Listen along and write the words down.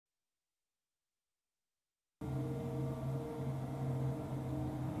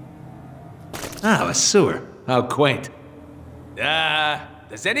Oh, a sewer. How quaint.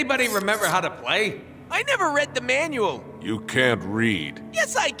 Does anybody remember how to play? I never read the manual. You can't read.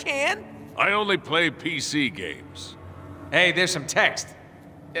 Yes, I can. I only play PC games. Hey, there's some text.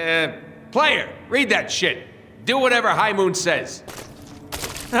 Player, read that shit. Do whatever High Moon says.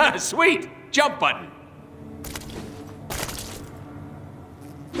 Sweet! Jump button.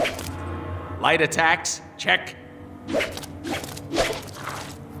 Light attacks, check.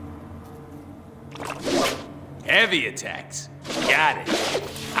 Heavy attacks, got it.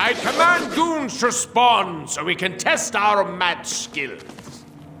 I command goons to spawn so we can test our mad skills.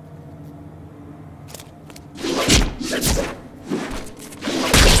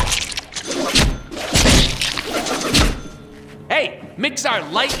 Hey, mix our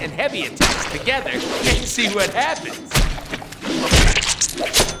light and heavy attacks together and see what happens.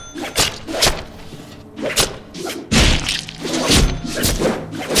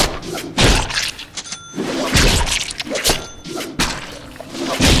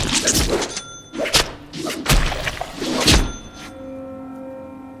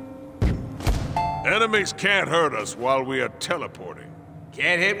 Enemies can't hurt us while we are teleporting.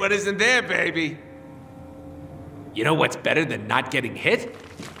 Can't hit what isn't there, baby. You know what's better than not getting hit?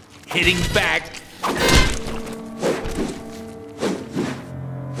 Hitting back.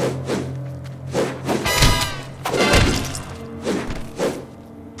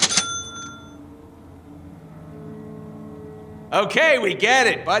 Okay, we get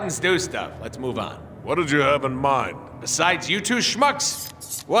it. Buttons do stuff. Let's move on. What did you have in mind? Besides you two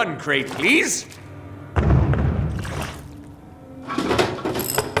schmucks, one crate, please.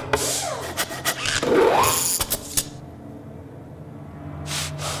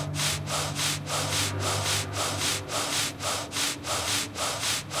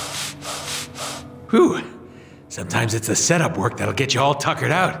 Whew. Sometimes it's the setup work that'll get you all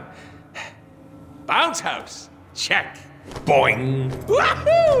tuckered out. Bounce house. Check. Boing.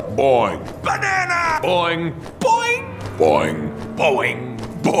 Wahoo! Boing. Banana! Boing. Boing. Boing. Boing.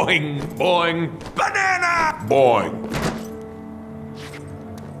 Boing. Boing. Banana! Boing.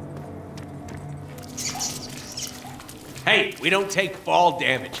 Hey, we don't take fall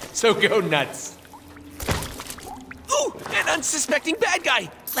damage, so go nuts. Ooh, an unsuspecting bad guy.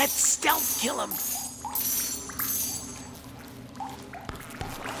 Let's stealth kill him.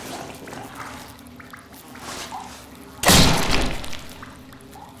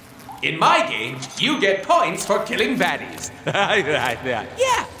 In my game, you get points for killing baddies.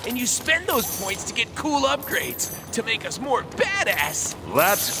 Yeah, and you spend those points to get cool upgrades to make us more badass.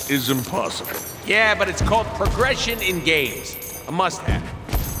 That is impossible. Yeah, but it's called progression in games. A must-have.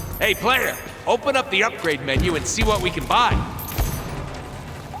 Hey, player, open up the upgrade menu and see what we can buy.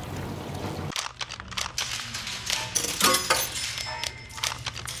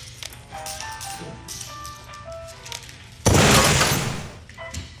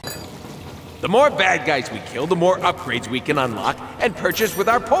 The more bad guys we kill, the more upgrades we can unlock and purchase with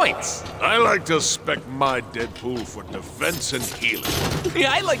our points. I like to spec my Deadpool for defense and healing.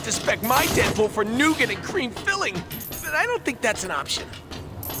 Yeah, I like to spec my Deadpool for nougat and cream filling, but I don't think that's an option.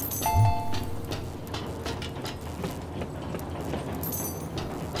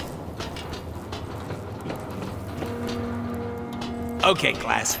 Okay,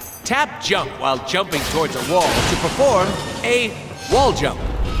 class. Tap jump while jumping towards a wall to perform a wall jump.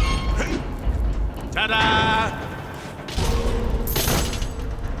 Ta-da!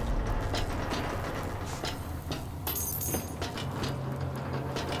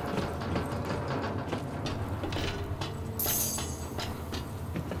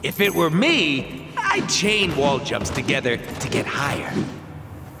 If it were me, I'd chain wall jumps together to get higher.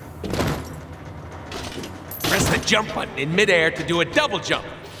 Press the jump button in midair to do a double jump.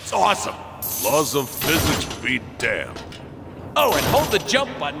 It's awesome. Laws of physics be damned. Oh, and hold the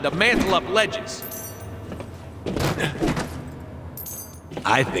jump button to mantle up ledges.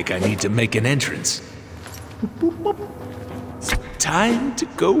 I think I need to make an entrance. Time to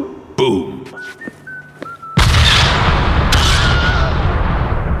go boom.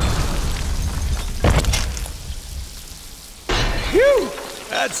 Phew!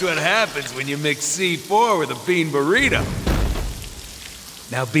 That's what happens when you mix C4 with a bean burrito.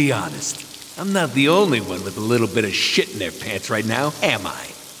 Now be honest. I'm not the only one with a little bit of shit in their pants right now, am I?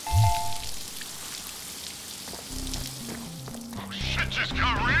 Oh, shit just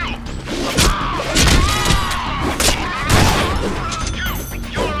got real!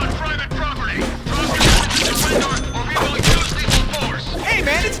 You're on private property! Cross your surrender, or we will use lethal force! Hey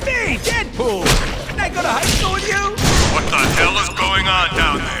man, it's me, Deadpool! Didn't I go to high school with you? What the hell is going on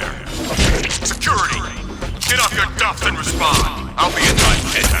down there? Security! Get off your duff and respond! I'll be in my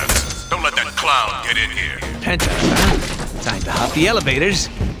penthouse. Don't let that clown get in here? Penta, huh? Time to hop the elevators.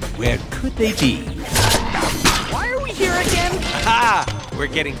 Where could they be? Why are we here again? Ah, we're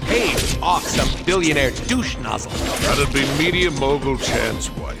getting paid off some billionaire douche nozzle. That'd be media mogul Chance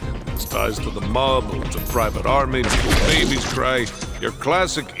White. His ties to the mob, owns a private army, babies cry. Your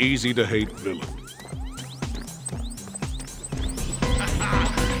classic easy-to-hate villain.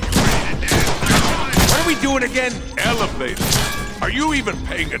 What are we doing again? Elevator. Are you even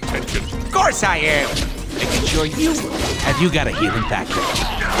paying attention? Of course I am. Making sure you have you got a healing factor.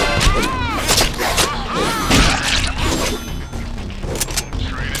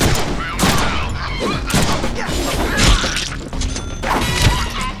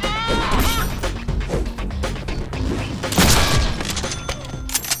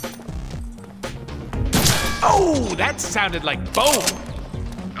 Oh, that sounded like bone.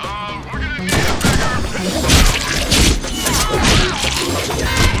 We're gonna need a bigger...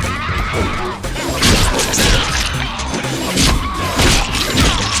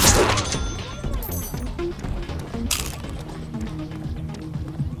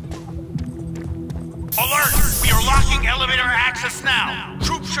 Alert! We are locking elevator access now.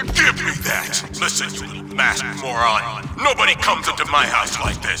 Troops should give me that. Listen, you little masked moron. Nobody comes into my house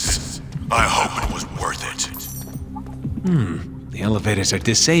like this. I hope it was worth it. The elevators are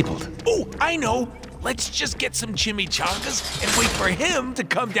disabled. Oh, I know. Let's just get some chimichangas and wait for him to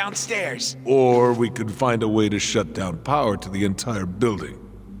come downstairs. Or we could find a way to shut down power to the entire building.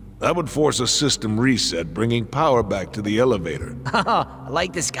 That would force a system reset, bringing power back to the elevator. I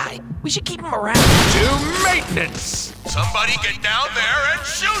like this guy. We should keep him around. To maintenance! Somebody get down there and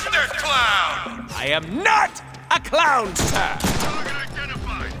shoot their clown! I am not a clown, sir! Target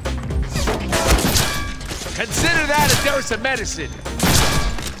identified. Consider that a dose of medicine.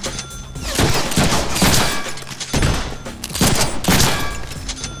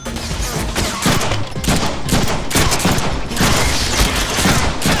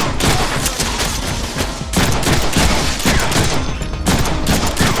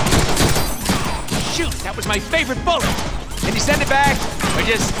 Shoot, that was my favorite bullet. Can you send it back? Or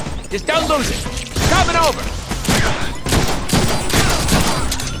just don't lose it. It's coming over.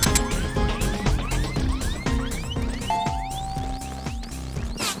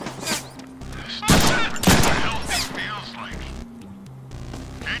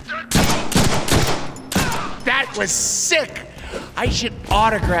 That was sick! I should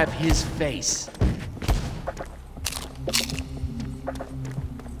autograph his face.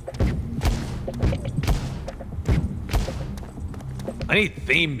 I need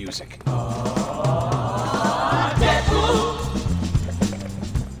theme music. Deadpool!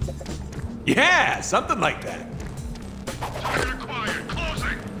 Yeah, something like that. Target acquired.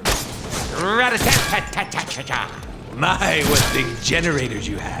 Closing. Rat-a-tat-tat-tat-tat-tat. My, what big generators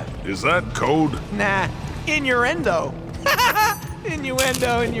you have. Is that code? Nah, innuendo.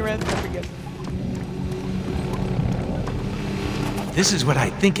 Innuendo, forget. This is what I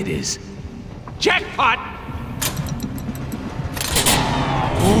think it is. Jackpot!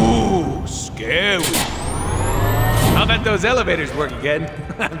 Ooh, scary. I'll bet those elevators work again.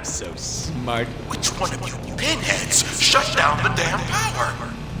 I'm so smart. Which one of you pinheads shut down the damn power?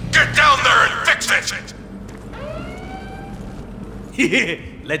 Get down there and fix it!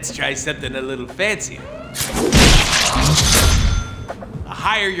 Let's try something a little fancier. The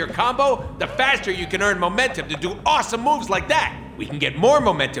higher your combo, the faster you can earn momentum to do awesome moves like that. We can get more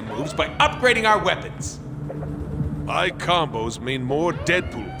momentum moves by upgrading our weapons. High combos mean more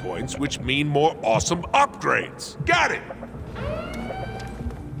Deadpool points, which mean more awesome upgrades. Got it!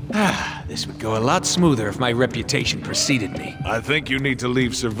 This would go a lot smoother if my reputation preceded me. I think you need to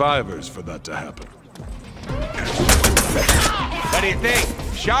leave survivors for that to happen. What do you think?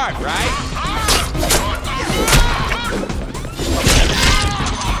 Sharp, right?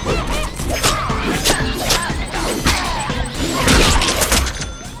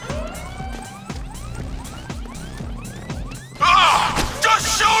 Just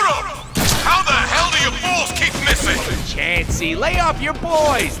shoot him! How the hell do you fools keep missing? Chansey, lay off your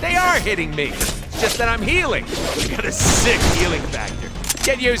boys. They are hitting me. It's just that I'm healing. We got a sick healing factor.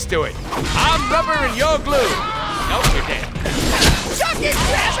 Get used to it. I'm rubber and you're glue. Nope, you're dead. Suck it,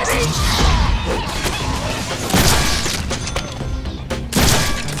 gravity!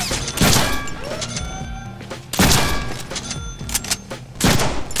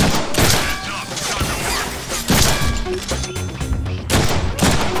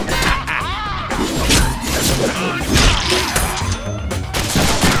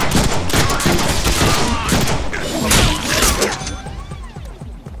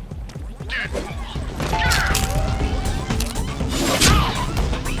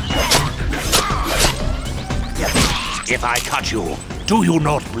 If I cut you, do you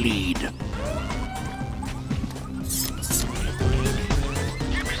not bleed?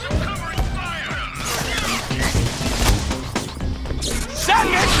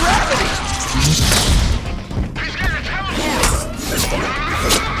 Second gravity!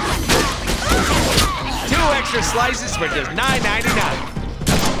 Two extra slices for just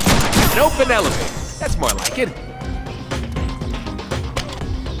 $9.99. An open elevator. That's more like it.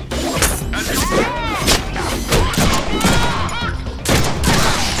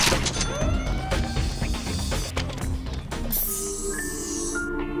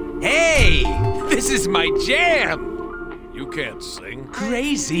 Hey! This is my jam! You can't sing.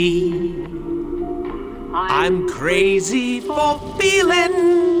 Crazy. I'm crazy for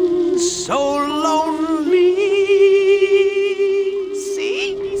feeling so lonely.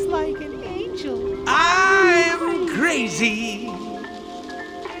 See? He's like an angel. I'm crazy.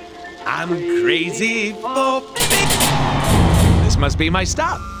 I'm crazy for This must be my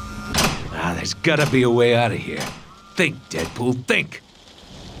stop. Ah, there's gotta be a way out of here. Think, Deadpool, think.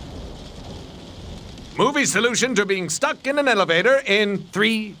 Movie solution to being stuck in an elevator in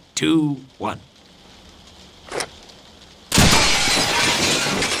 3, 2, 1.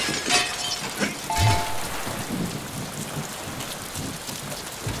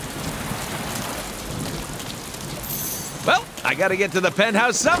 Well, I gotta get to the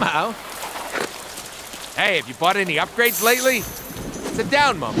penthouse somehow. Hey, have you bought any upgrades lately? It's a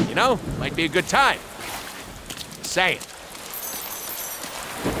down moment, you know? Might be a good time. Just saying.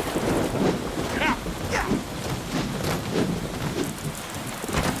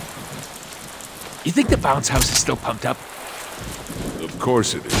 You think the bounce house is still pumped up? Of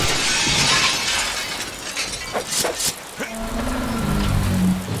course it is.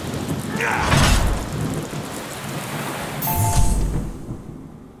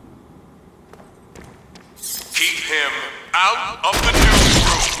 Keep him out of the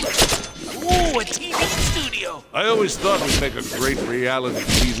newsroom. Ooh, a TV studio! I always thought we'd make a great reality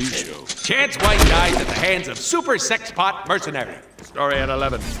TV show. Chance White dies at the hands of super sex pot Mercenary. Story at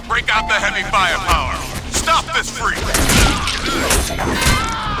 11. Break out the heavy firepower. Stop this freak.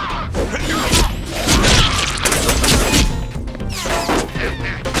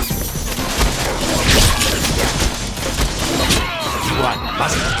 What?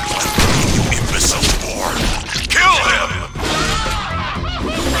 Bust it. You imbecile whore. Kill him!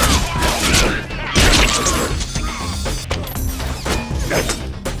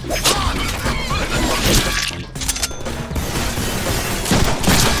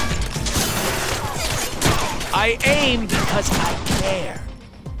 I aim because I care.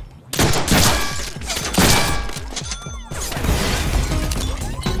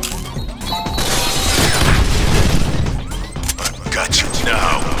 I've got you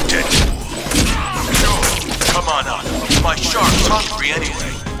now, Deadpool. Sure, come on up. My shark's hungry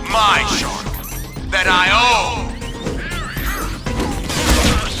anyway. My shark. That I own.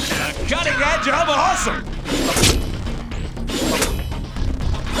 Cutting edge of awesome!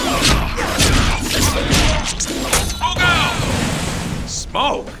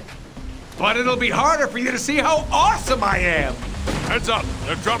 Smoke? But it'll be harder for you to see how awesome I am! Heads up!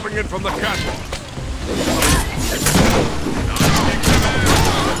 They're dropping in from the catwalk.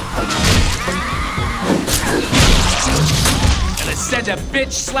 Gonna send a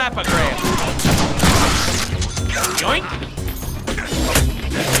bitch slapogram! Yoink!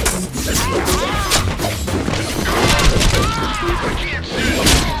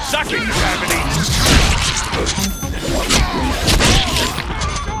 Sucking gravity!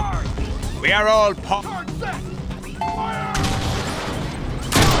 We are all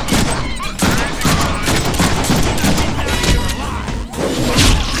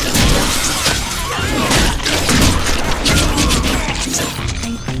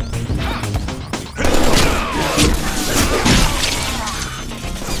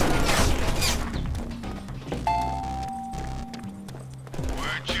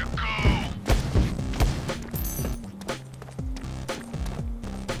Where'd you go?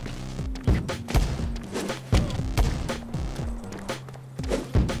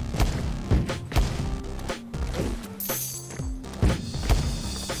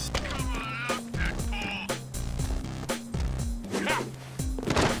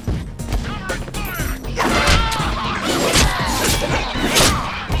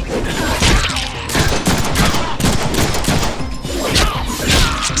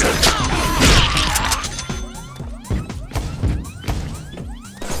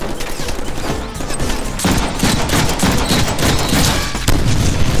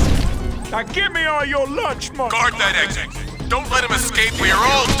 Now give me all your lunch money! Guard that exit. Don't let him escape. We are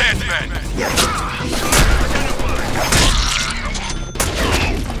all dead men.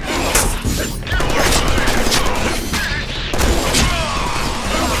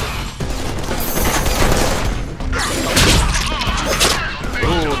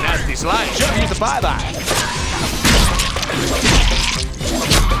 Bye-bye.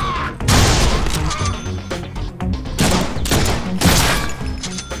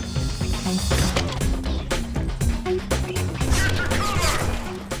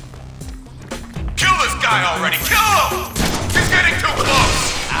 Kill this guy already! Kill him! He's getting too close!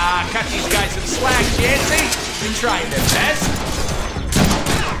 Cut these guys some slack, Yancy. They're trying their best.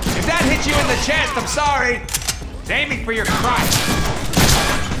 If that hits you in the chest, I'm sorry. It's aiming for your crotch.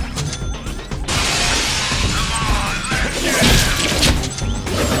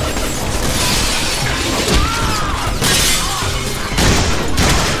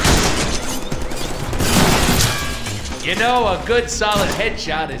 You know, a good solid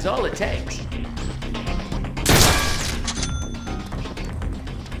headshot is all it takes.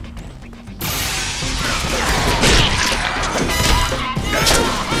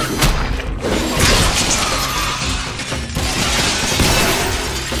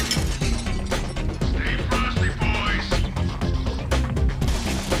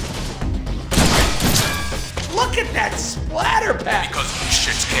 Look at that splatter pack! Because these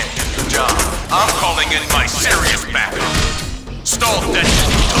shits can't do the job, I'm calling in my serious backup. Stall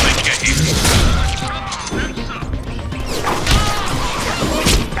Deadpool until they get here.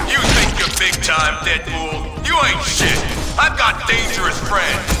 You think you're big time, Deadpool? You ain't shit. I've got dangerous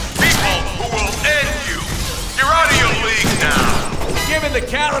friends. People who will end you. You're out of your league now. Given the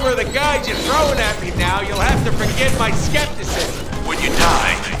caliber of the guys you're throwing at me now, you'll have to forgive my skepticism. When you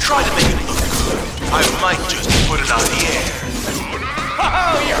die, try to make it look good. I might just put it on the air.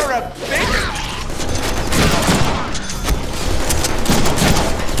 Oh, you're a bigot!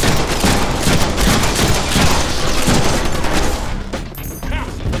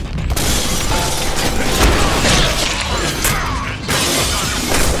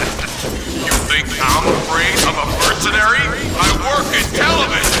 You think I'm afraid of a mercenary? I work in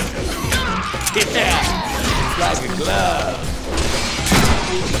television. Yeah, it's like a glove.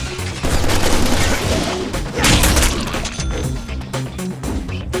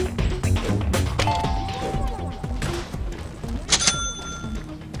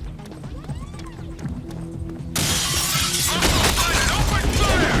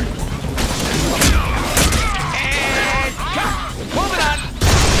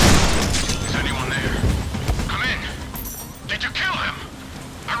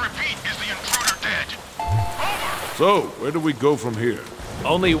 So, where do we go from here?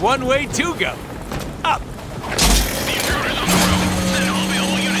 Only one way to go. Up. The intruder's on the roof. Send all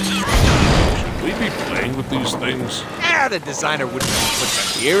available units to the rooftop. Should we be playing with these things? Yeah, the designer wouldn't put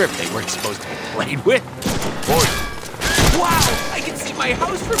them here if they weren't supposed to be played with. Boy. Wow, I can see my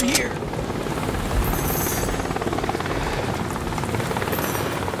house from here.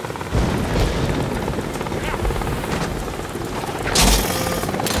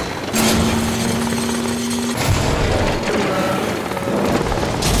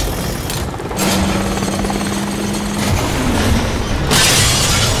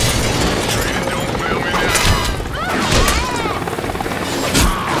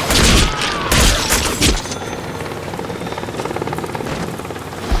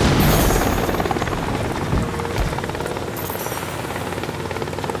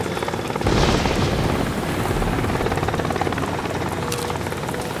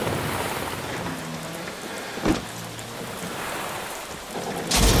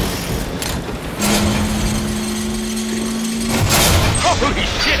 Holy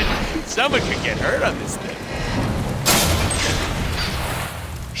shit! Someone could get hurt on this thing.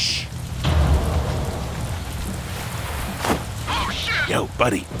 Shh. Oh, shit! Yo,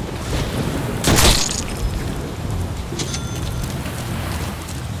 buddy.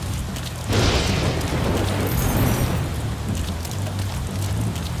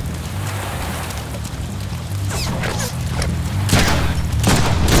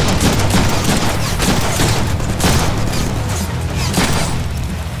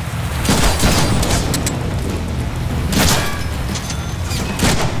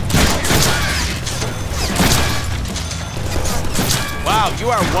 Wow, you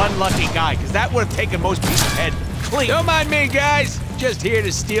are one lucky guy, because that would have taken most people's head clean. Don't mind me, guys. Just here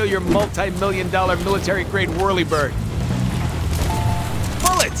to steal your multi-million-dollar military-grade whirlybird.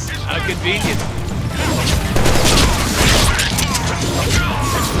 Bullets! How convenient.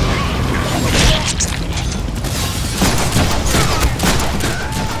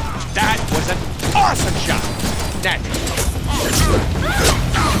 That was an awesome shot.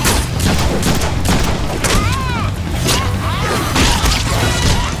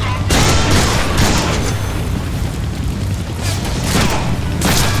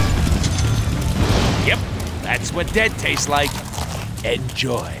 Yep, that's what dead tastes like.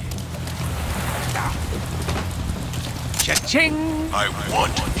 Enjoy. Cha-ching! I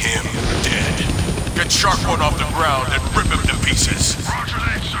want him dead. Get Shark One off the ground and rip him to pieces. Roger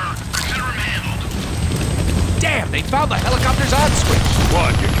that, sir. Consider him handled. Damn, they found the helicopter's on switch.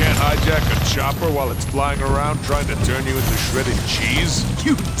 What, you can't hijack a chopper while it's flying around trying to turn you into shredded cheese?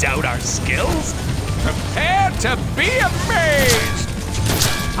 You doubt our skills? Prepare to be amazed!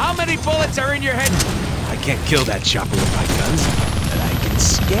 How many bullets are in your head? I can't kill that chopper with my guns, but I can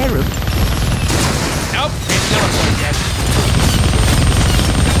scare him. Nope, can't teleport yet.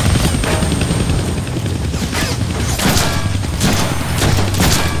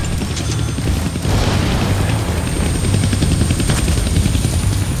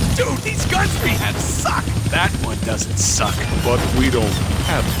 Dude, these guns we have suck! That one doesn't suck. But we don't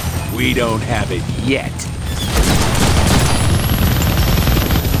have it. We don't have it yet.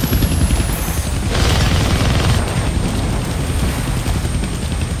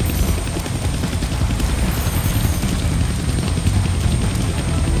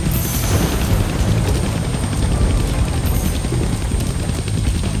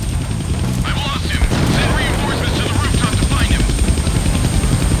 I've lost him. Send reinforcements to the rooftop to find him.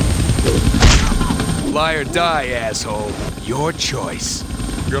 Fly or die, asshole. Your choice.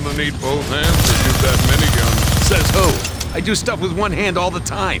 Gonna need both hands to shoot that minigun. Says who? I do stuff with one hand all the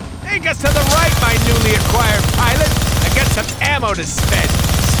time. Take us to the right, my newly acquired pilot. I got some ammo to spend.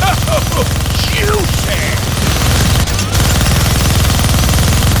 So, juicy!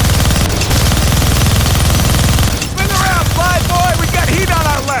 Swing around, fly boy. We got heat on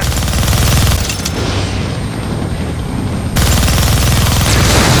our left.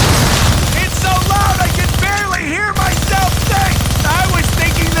 It's so loud I can barely hear myself think. I was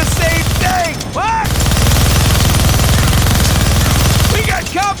thinking the same thing. What? We got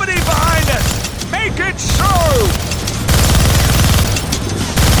company behind us. Make it so.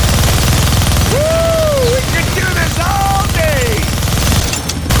 Woo! We can do this all day.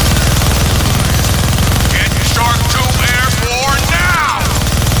 Get Shark 2 airborne now!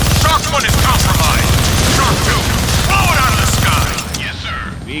 Shark 1 is compromised. Shark 2, blow it out of the sky! Yes, sir.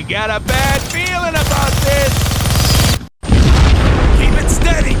 We got a bad feeling about this. Keep it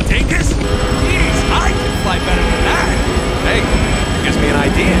steady, dingus. Jeez, I can fly better than that. Hey, gives me an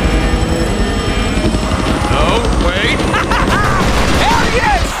idea. No, wait. Hell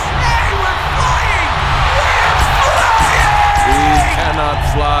yes! Hey, we're flying! We're We flying! cannot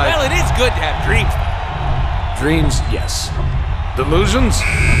fly. Well, it is good to have dreams. Dreams, yes. Delusions?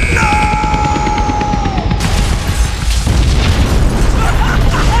 Yeah!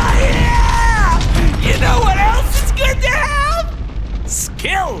 You know what else is good to have?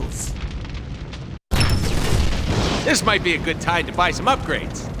 Skills. This might be a good time to buy some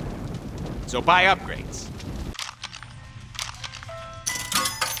upgrades. So buy upgrades.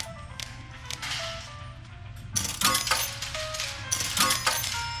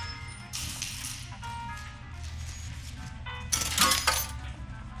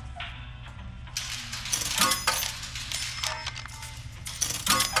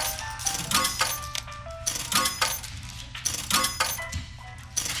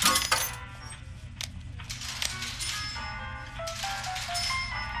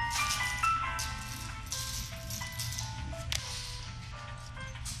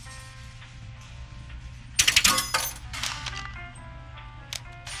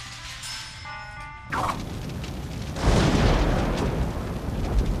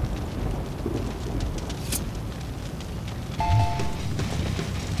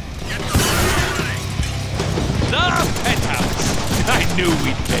 Knew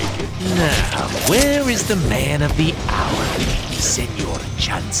we'd make it. Now, where is the man of the hour, Senor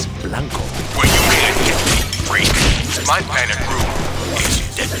Chance Blanco? Well, you can't get me, freak. My panic room is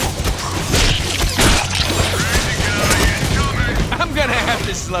Deadpool proof. I'm gonna have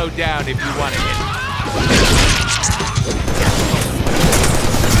to slow down if you want to hit.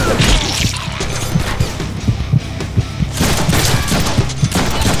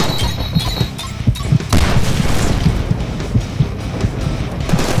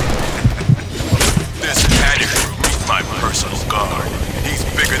 Personal guard. He's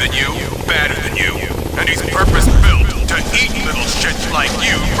bigger than you, badder than you, and he's purpose-built to eat little shits like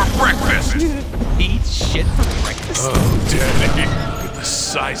you for breakfast. Eat shit for breakfast? Oh, Daddy. Look at the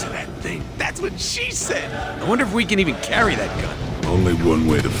size of that thing. That's what she said. I wonder if we can even carry that gun. Only one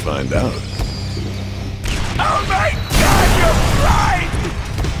way to find out. Oh my God, you're right!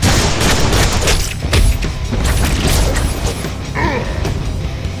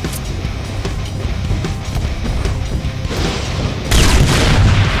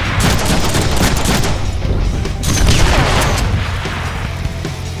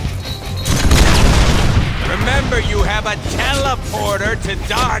 Remember, you have a order to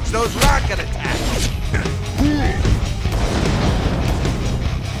dodge those rocket attacks.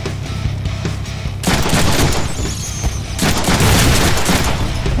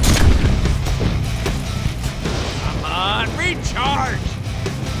 Come on, recharge!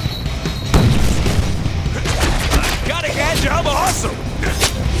 Cutting edge, I'm awesome!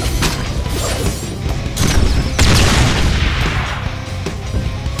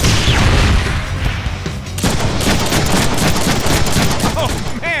 Oh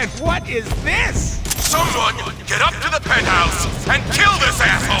man, what is this? Someone get up to the penthouse and kill this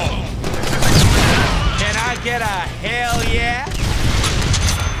asshole! Can I get a hell yeah?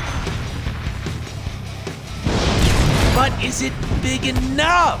 But is it big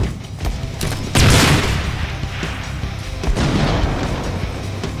enough?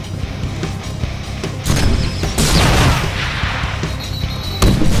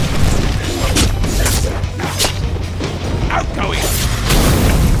 Outgoing!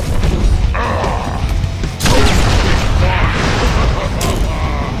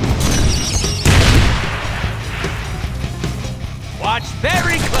 Watch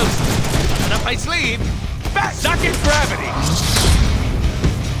very closely. Not up my sleeve. Back. Suck in gravity.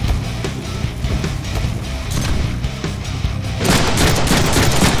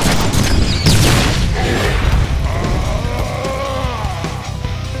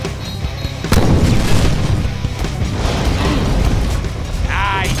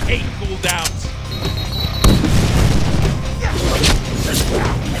 I hate cooldowns.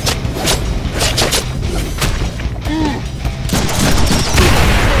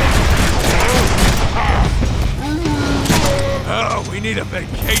 Oh, we need a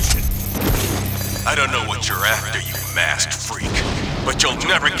vacation. I don't know what you're after, you masked freak, but you'll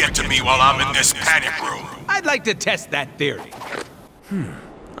never get to me while I'm in this panic room. I'd like to test that theory.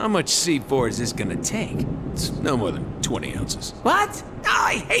 How much C4 is this gonna take? It's no more than 20 ounces. What? Oh,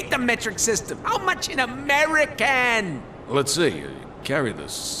 I hate the metric system. How much in American? Let's see, you carry the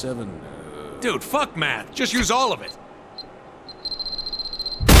 7... Dude, fuck math. Just use all of it.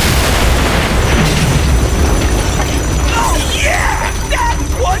 Oh yeah! That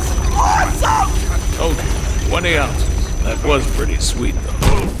was awesome! Told you, 20 ounces. That was pretty sweet, though.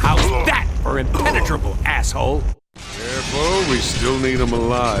 How's that for impenetrable, asshole? Careful, we still need him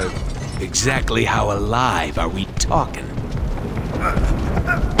alive. Exactly how alive are we talking?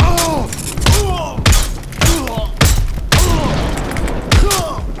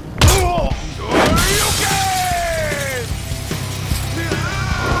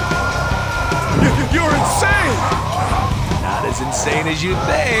 You're insane! Not as insane as you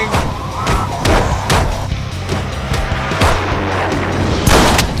think.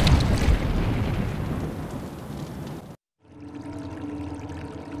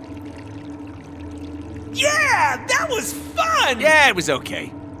 Yeah, that was fun! Yeah, it was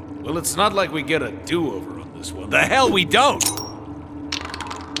okay. Well, it's not like we get a do-over on this one. The hell we don't!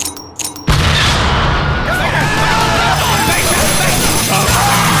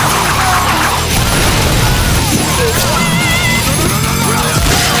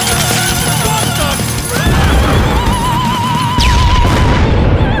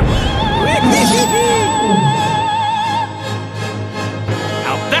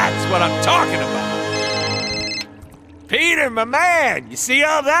 Now that's what I'm talking about! Peter, my man, you see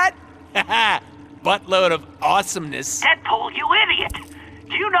all that? Buttload of awesomeness. Deadpool, you idiot!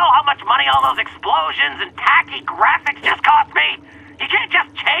 Do you know how much money all those explosions and tacky graphics just cost me? You can't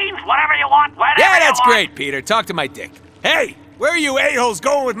just change whatever you want, whenever Yeah, you that's want. great, Peter. Talk to my dick. Hey, where are you a-holes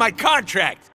going with my contract?